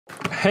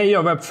Hey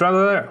yo web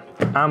traveler,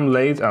 I'm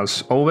late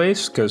as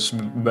always, cause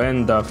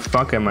when the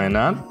fuck am I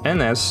not?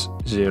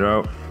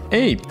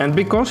 NS08. And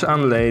because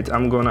I'm late,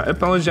 I'm gonna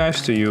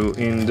apologize to you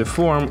in the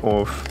form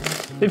of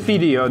the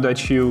video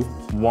that you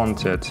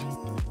wanted.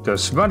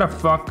 Cause what the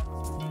fuck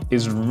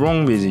is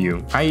wrong with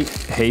you? I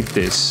hate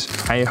this.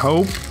 I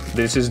hope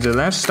this is the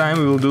last time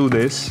we will do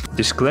this.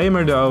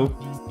 Disclaimer though,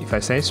 if I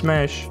say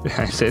smash,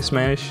 I say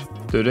smash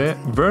to the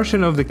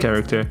version of the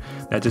character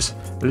that is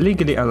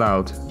legally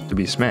allowed to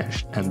be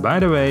smashed. And by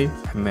the way,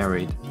 I'm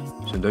married,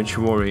 so don't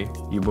you worry,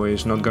 your boy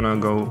is not gonna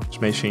go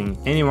smashing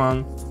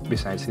anyone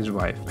besides his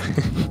wife.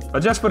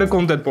 But just for the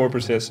content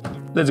purposes,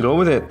 let's go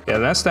with it. Yeah,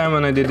 last time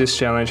when I did this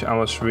challenge, I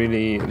was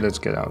really, let's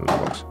get out of the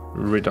box.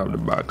 Rid of the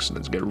box,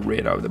 let's get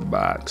rid of the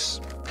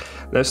box.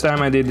 Last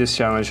time I did this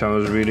challenge, I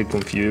was really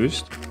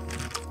confused.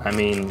 I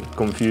mean,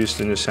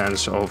 confused in the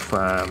sense of,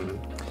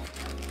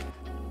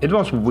 it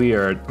was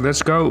weird.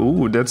 Let's go.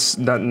 Ooh,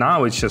 that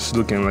now it's just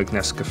looking like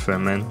Nescafe,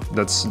 man.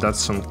 That's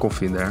some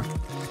coffee there.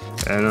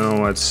 I don't know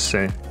what to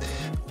say.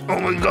 Oh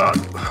my god.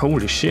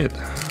 Holy shit.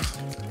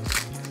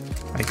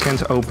 I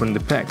can't open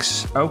the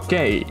packs.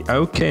 Okay,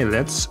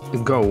 let's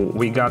go.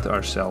 We got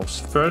ourselves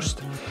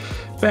first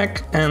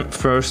pack and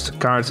first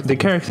card. The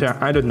character,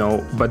 I don't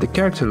know, but the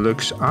character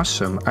looks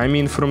awesome. I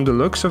mean, from the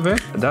looks of it,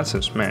 that's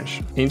a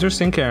smash.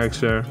 Interesting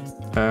character.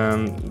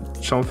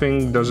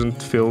 Something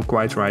doesn't feel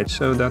quite right,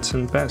 so that's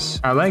a pass.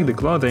 I like the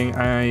clothing,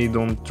 I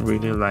don't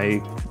really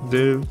like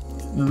the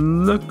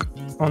look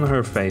on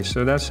her face,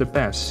 so that's a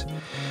pass.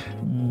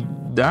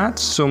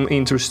 That's some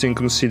interesting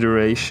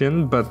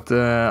consideration, but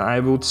I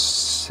would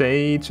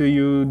say to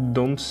you,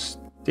 don't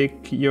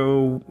stick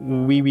your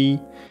wee-wee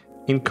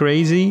in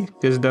crazy,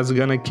 because that's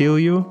gonna kill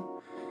you.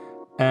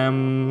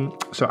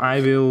 So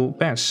I will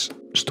pass.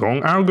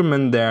 Strong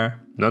argument there,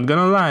 not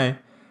gonna lie,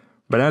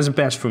 but that's a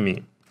pass for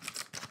me.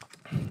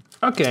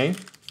 Okay,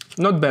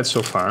 not bad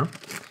so far.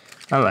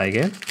 I like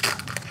it.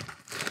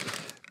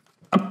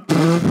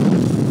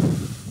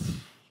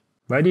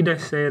 Why did I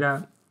say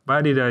that?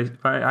 Why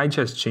I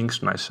just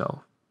jinxed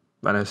myself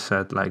when I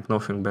said like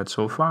nothing bad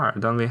so far.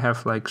 Then we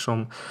have like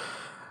some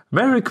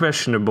very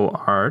questionable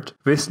art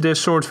with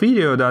this short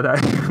video that I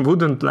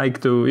wouldn't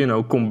like to, you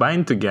know,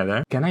 combine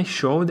together. Can I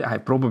show I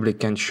probably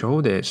can't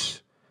show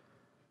this.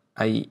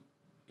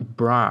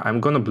 Bruh,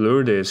 I'm gonna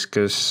blur this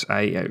because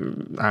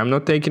I'm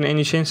not taking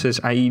any chances.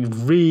 I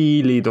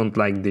really don't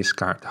like this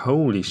card.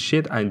 Holy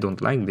shit, I don't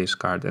like this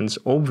card. And it's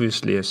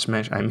obviously a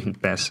smash, I mean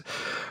pass.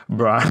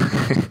 Bruh,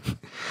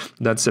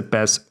 that's a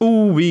pass.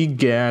 Ooh, we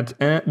get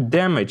a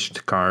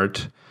damaged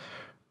card.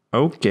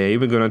 Okay,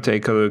 we're gonna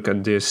take a look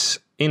at this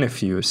in a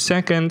few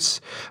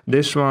seconds.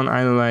 This one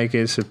I like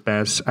is a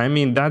pass. I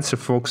mean, that's a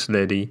fox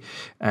lady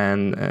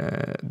and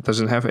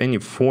doesn't have any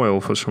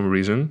foil for some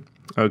reason.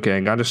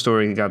 Okay, got a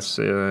story got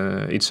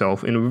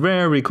itself in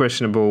very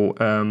questionable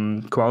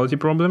quality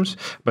problems,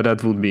 but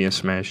that would be a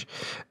smash.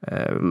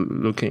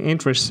 Looking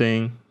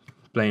interesting,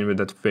 playing with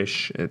that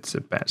fish, it's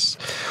a pass.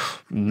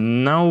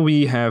 Now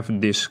we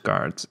have this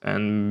card,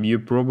 and you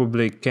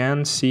probably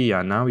can see,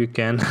 yeah, now you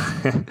can.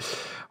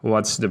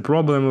 What's the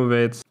problem with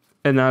it?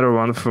 Another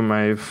one for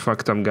my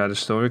fucked up Got a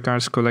Story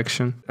cards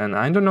collection. And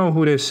I don't know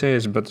who this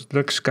is, but it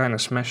looks kind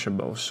of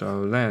smashable.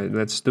 So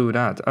let's do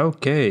that.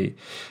 Okay,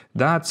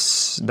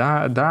 that's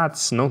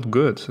not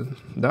good.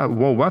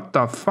 Whoa, what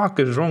the fuck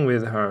is wrong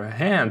with her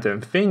hand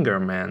and finger,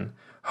 man?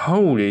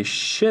 Holy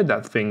shit,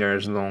 that finger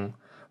is long.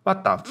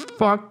 What the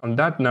fuck? On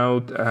that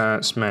note,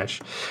 smash.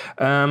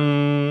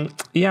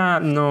 Yeah,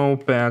 no,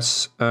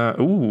 pass.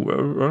 Ooh,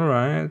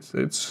 alright.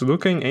 It's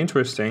looking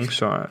interesting,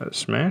 so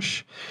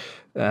smash.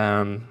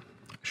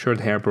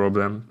 Short hair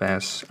problem,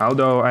 pass.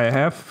 Although I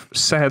have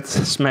set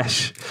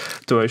smash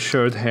to a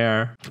short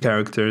hair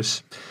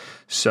characters,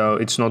 so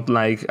it's not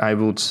like I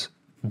would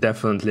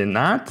definitely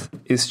not.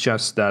 It's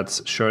just that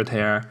short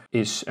hair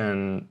is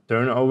a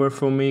turnover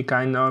for me,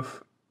 kind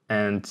of,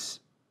 and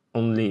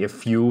only a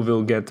few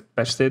will get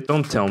past it.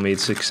 Don't tell me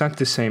it's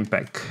exactly the same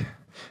pack,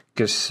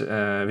 because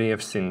we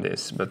have seen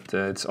this, but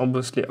it's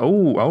obviously,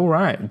 oh, all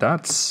right,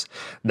 that's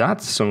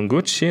some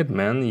good shit,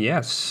 man.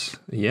 Yes.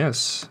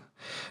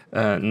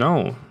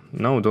 No,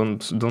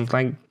 don't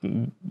like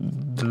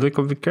the look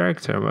of the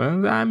character.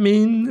 Well, I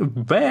mean,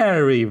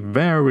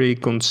 very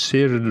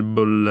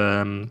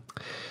considerable,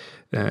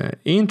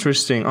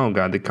 interesting. Oh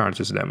god, the card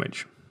is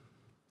damaged.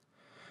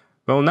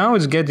 Well, now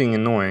it's getting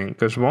annoying,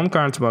 because one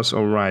card was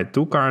alright,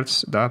 two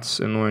cards, that's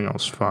annoying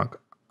as fuck.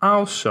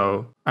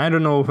 Also, I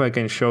don't know if I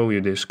can show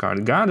you this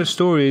card. God, the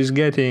story is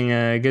getting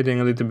a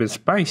little bit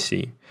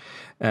spicy.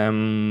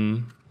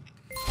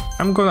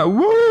 I'm gonna,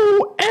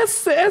 woo,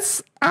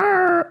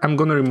 SSR! I'm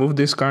gonna remove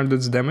this card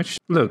that's damaged.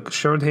 Look,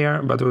 short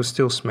hair, but it will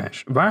still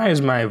smash. Why is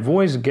my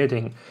voice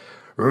getting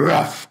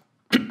rough?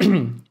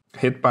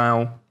 Hit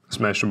pile,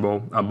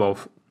 smashable,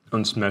 above,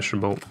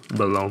 unsmashable,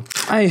 below.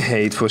 I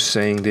hate for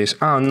saying this.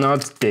 Oh,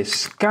 not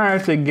this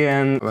card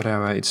again.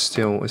 Whatever, it's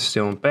still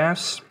a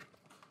pass.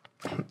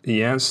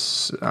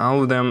 Yes,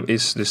 all of them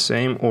is the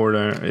same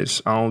order.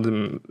 It's all of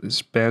them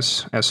is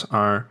pass,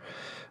 SR.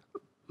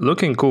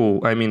 Looking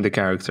cool, I mean the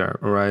character,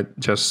 right?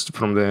 Just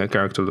from the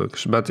character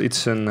looks. But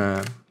it's an,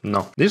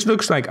 no. This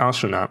looks like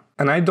Asuna.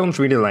 And I don't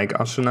really like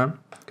Asuna,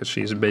 because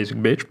she's a basic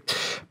bitch.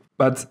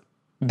 But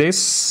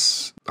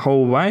this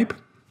whole vibe,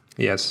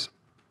 yes.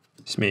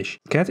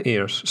 Smash. Cat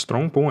ears,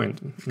 strong point.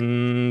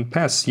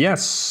 Pass,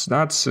 yes,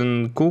 that's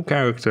a cool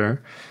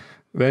character.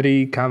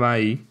 Very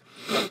kawaii.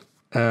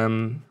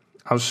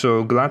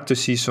 Also glad to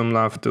see some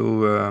love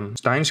to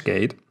Steins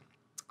Gate.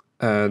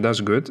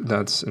 That's good.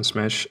 That's in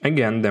Smash.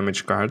 Again,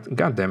 damage card.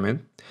 God damn it.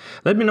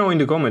 Let me know in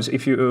the comments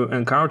if you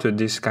encountered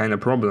this kind of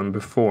problem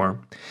before.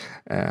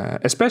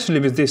 Especially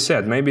with this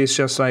set. Maybe it's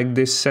just like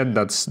this set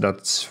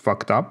that's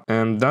fucked up.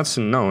 That's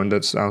a no, and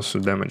that's also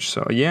damage.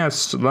 So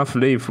yes, Love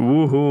Leaf.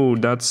 Woohoo.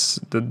 That's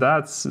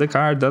the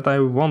card that I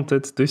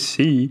wanted to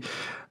see.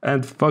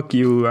 And fuck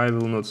you, I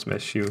will not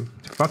smash you.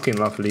 Fucking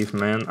Love Leaf,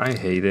 man. I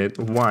hate it.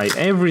 Why?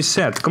 Every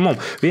set. Come on.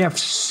 We have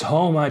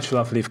so much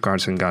Love Leaf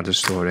cards in God of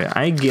Story.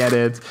 I get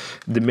it.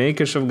 The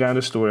makers of God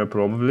of Story are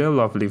probably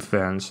Love Leaf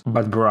fans.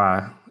 But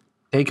bruh,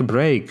 take a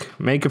break.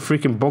 Make a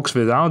freaking box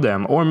without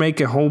them. Or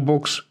make a whole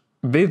box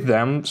with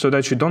them so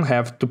that you don't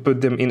have to put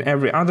them in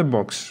every other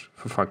box.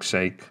 For fuck's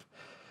sake.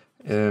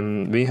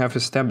 We have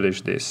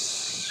established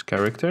this.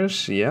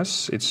 Characters.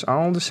 Yes, it's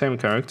all the same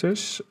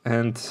characters.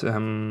 And...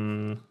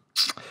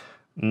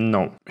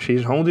 no,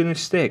 she's holding a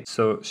stick,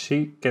 so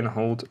she can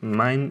hold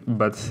mine,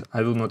 but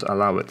I will not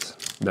allow it.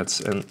 That's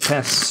an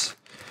pass.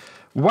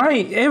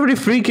 Why every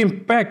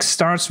freaking pack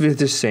starts with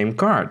the same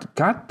card?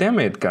 God damn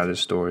it, God of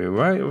Story.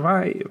 Why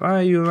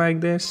are you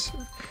like this?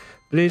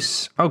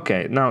 Please.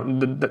 Okay, now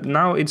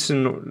now it's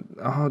an.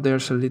 Oh,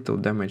 there's a little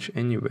damage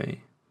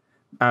anyway.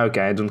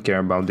 Okay, I don't care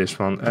about this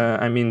one.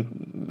 I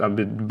mean, a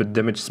bit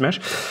damage smash.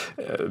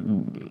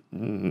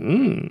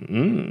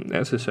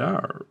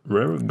 SSR,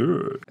 very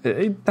good.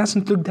 It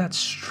doesn't look that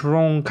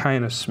strong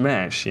kind of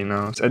smash, you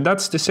know.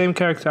 That's the same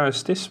character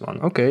as this one.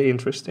 Okay,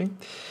 interesting.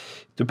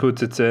 To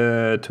put it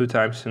 2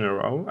 times in a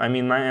row. I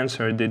mean, my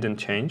answer didn't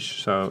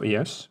change, so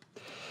yes.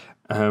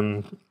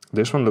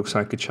 This one looks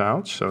like a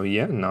child, so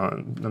yeah, no,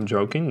 I'm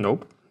joking,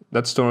 nope.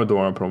 That's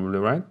Toradora probably,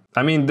 right?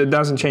 I mean, that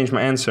doesn't change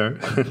my answer.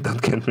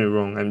 Don't get me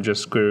wrong, I'm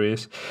just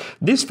curious.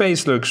 This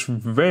face looks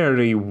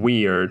very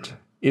weird.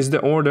 Is the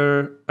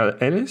order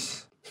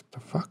Alice? What the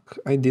fuck?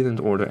 I didn't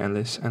order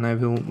Alice, and I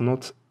will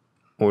not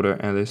order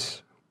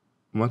Alice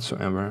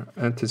whatsoever.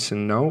 And it's a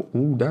no.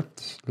 Ooh,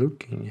 that's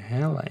looking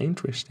hella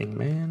interesting,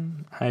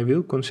 man. I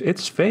will consider.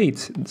 It's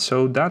Fate,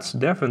 so that's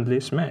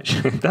definitely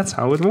Smash. That's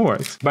how it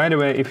works. By the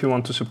way, if you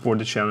want to support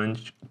the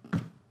challenge,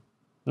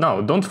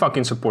 no, don't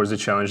fucking support the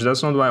challenge.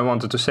 That's not what I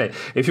wanted to say.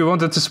 If you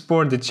wanted to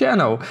support the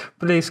channel,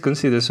 please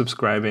consider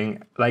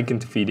subscribing, liking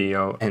the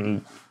video,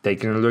 and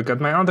taking a look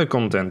at my other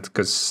content,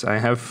 because I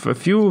have a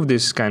few of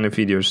this kind of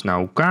videos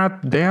now.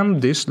 God damn,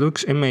 this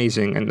looks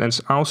amazing. And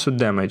that's also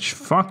damage.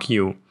 Fuck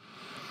you.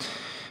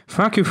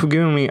 Fuck you for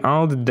giving me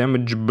all the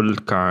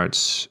damageable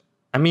cards.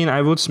 I mean,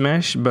 I would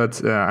smash,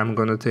 but I'm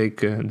gonna take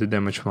the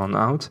damage one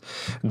out.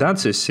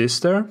 That's his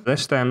sister.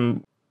 Last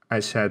time I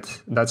said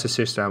that's a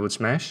sister I would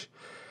smash.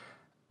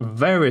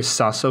 Very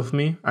sus of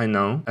me, I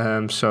know.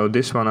 So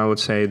this one I would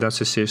say that's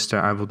a sister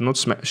I would not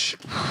smash.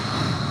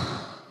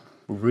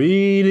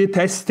 Really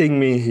testing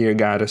me here,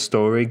 God of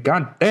Story.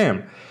 God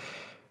damn.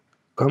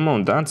 Come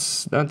on,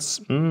 that's I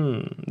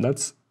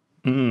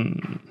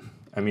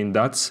mean,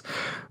 that's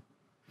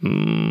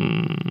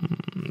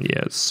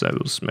yes, I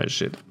will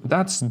smash it.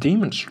 That's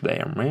Demon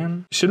Slayer,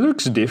 man. She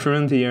looks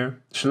different here.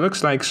 She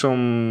looks like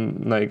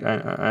some, like,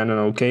 I don't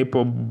know,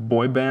 K-pop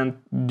boy band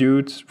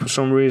dude for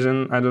some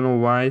reason. I don't know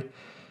why.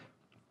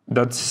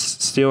 That's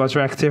still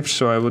attractive,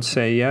 so I would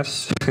say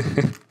yes.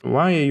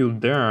 Why are you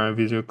there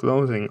with your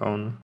clothing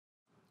on?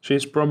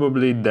 She's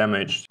probably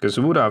damaged, because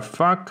who the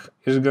fuck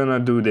is gonna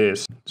do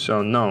this?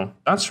 So no,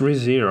 that's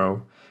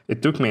ReZero.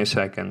 It took me a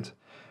second.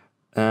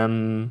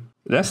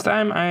 Last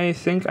time I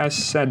think I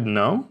said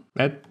no.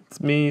 Let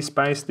me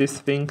spice these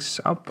things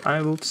up.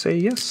 I would say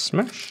yes,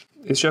 smash.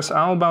 It's just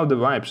all about the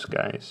vibes,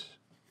 guys.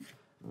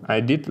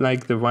 I did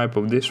like the vibe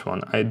of this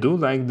one. I do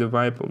like the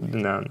vibe of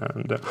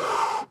the...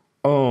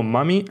 Oh,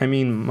 mommy,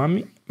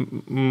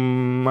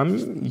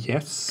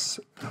 yes.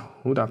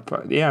 Who the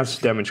fuck? Yes,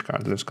 damage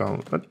card, let's go.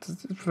 But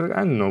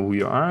I don't know who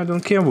you are. I don't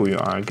care who you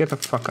are. Get the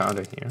fuck out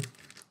of here.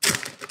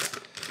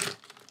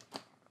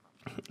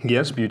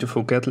 Yes,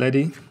 beautiful cat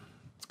lady.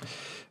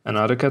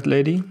 Another cat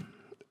lady.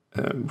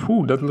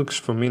 That looks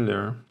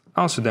familiar.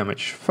 Also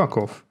damage. Fuck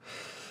off.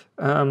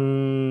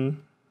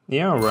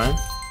 Yeah, right.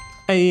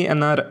 Hey,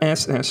 another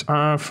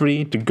SSR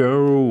free to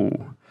go.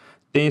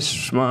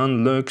 This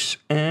one looks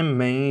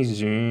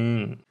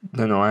amazing.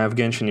 No, I have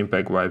Genshin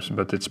Impact vibes,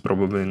 but it's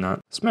probably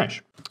not.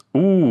 Smash.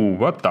 Ooh,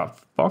 what the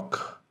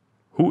fuck?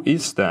 Who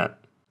is that?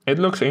 It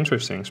looks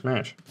interesting.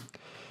 Smash.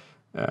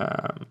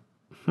 Yeah,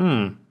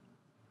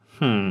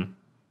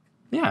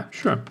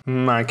 sure.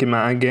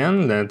 Makima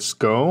again. Let's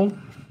go.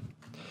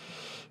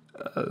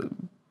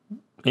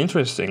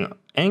 Interesting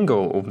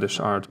angle of this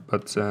art,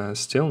 but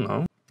still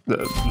no.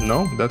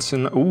 No, that's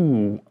an...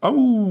 Oh,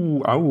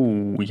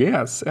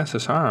 yes,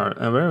 SSR,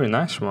 a very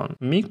nice one.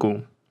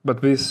 Miku,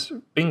 but with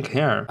pink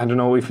hair. I don't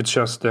know if it's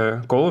just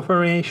the color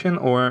variation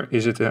or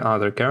is it the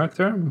other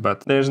character,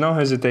 but there's no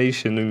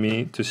hesitation in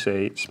me to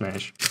say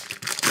smash.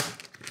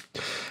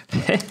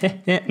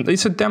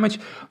 It's a damage.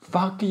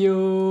 Fuck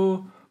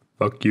you.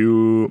 Fuck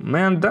you.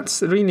 Man,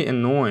 that's really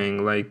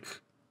annoying. Like,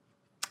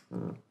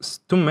 it's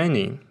too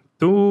many.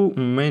 Too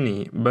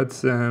many. But,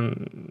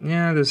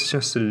 yeah, that's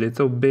just a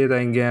little bit,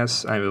 I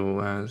guess. I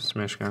will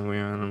smash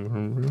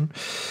Ganguya.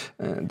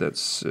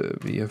 That's,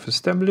 we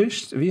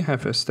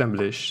have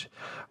established.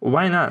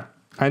 Why not?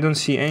 I don't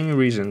see any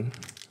reason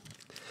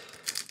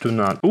to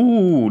not.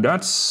 Ooh,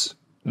 that's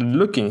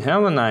looking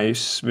hella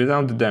nice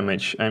without the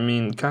damage. I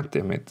mean, god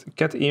damn it.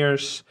 Cat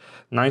ears,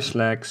 nice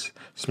legs,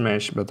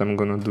 smash, but I'm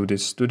gonna do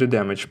this to the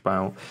damage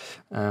pile.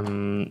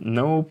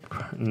 Nope.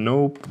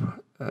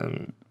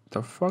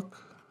 The fuck?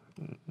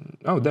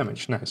 Oh,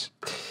 damage, nice.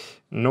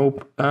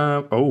 Nope.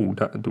 Oh,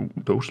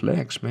 those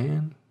legs,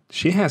 man.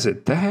 She has a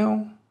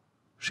tail.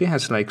 She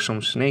has like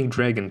some snake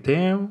dragon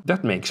tail.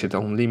 That makes it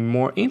only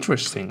more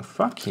interesting.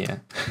 Fuck yeah.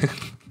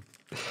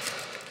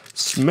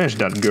 Smash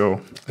that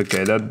girl.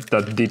 Okay,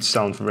 that did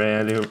sound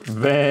really,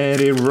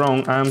 very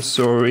wrong. I'm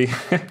sorry.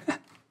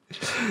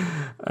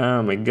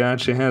 Oh my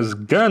god, she has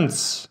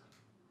guns.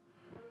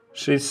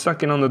 She's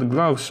sucking on the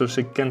glove so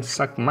she can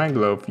suck my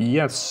glove.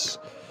 Yes.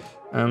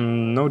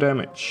 No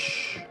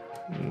damage.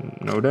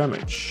 No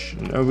damage.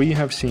 No, we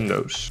have seen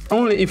those.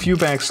 Only a few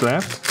packs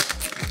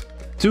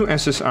left. 2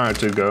 SSR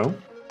to go.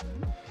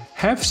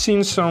 Have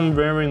seen some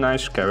very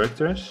nice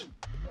characters,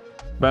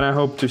 but I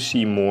hope to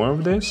see more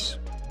of this.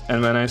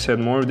 And when I said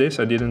more of this,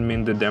 I didn't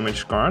mean the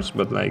damage cards,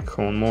 but like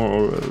on more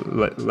or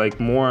like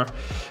more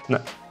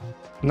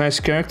nice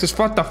characters.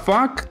 What the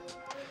fuck?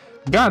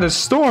 Got a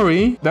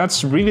story.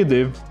 That's really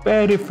the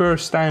very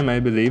first time I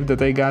believe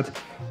that I got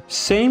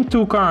same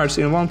 2 cards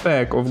in one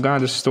pack of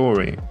God a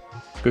Story.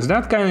 Because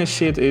that kind of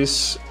shit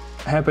is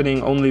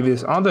happening only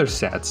with other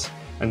sets.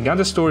 And God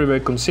a Story were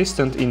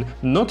consistent in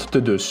not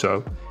to do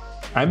so.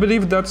 I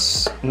believe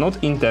that's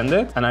not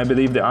intended, and I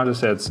believe the other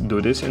sets do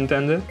this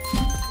intended.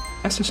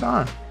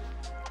 SSR.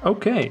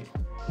 Okay.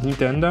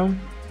 Nintendo.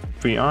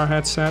 VR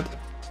headset.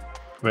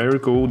 Very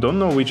cool. Don't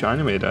know which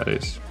anime that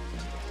is.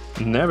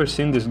 Never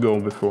seen this go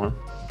before.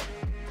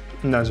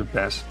 And that's a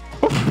pass.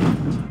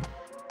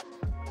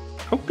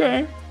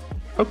 Okay.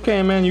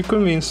 Okay, man, you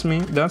convinced me.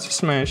 That's a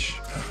smash.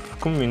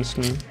 Convinced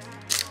me.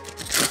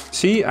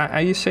 See,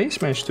 I say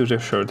smash to the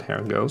short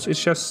hair girls.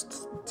 It's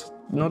just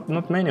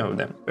not many of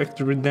them.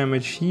 Factory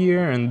damage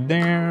here and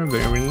there.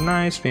 Very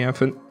nice. We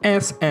have an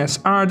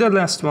SSR. The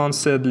last one,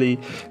 sadly.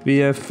 We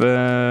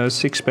have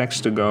 6 packs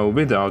to go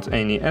without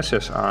any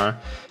SSR.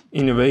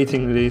 In the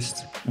waiting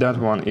list, that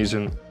one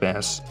isn't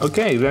pass.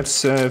 Okay,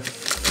 let's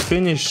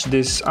finish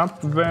this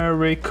up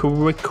very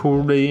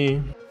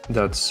quickly.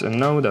 That's a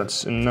no,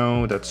 that's a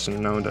no, that's a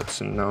no,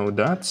 that's a no,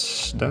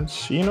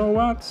 that's, you know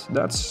what?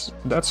 That's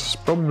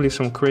probably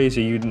some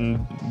crazy you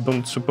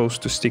don't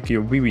supposed to stick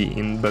your wee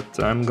in,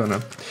 but I'm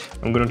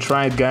gonna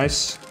try it,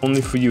 guys.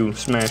 Only for you,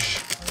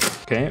 smash.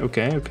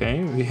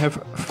 Okay. We have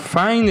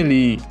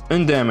finally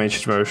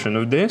undamaged version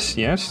of this.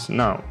 Yes,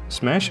 now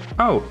smash.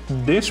 Oh,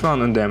 this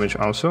one undamaged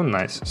also.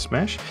 Nice,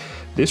 smash.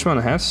 This one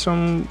has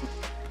some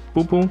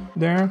poo-poo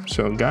there,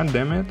 so god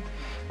damn it.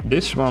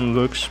 This one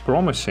looks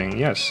promising.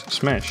 Yes,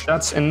 smash.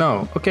 That's a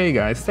no. Okay,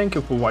 guys, thank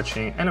you for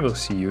watching, and I will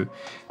see you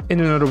in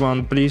another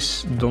one.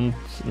 Please don't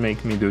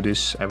make me do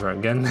this ever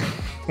again.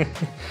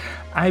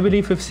 I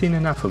believe I've seen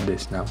enough of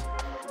this now.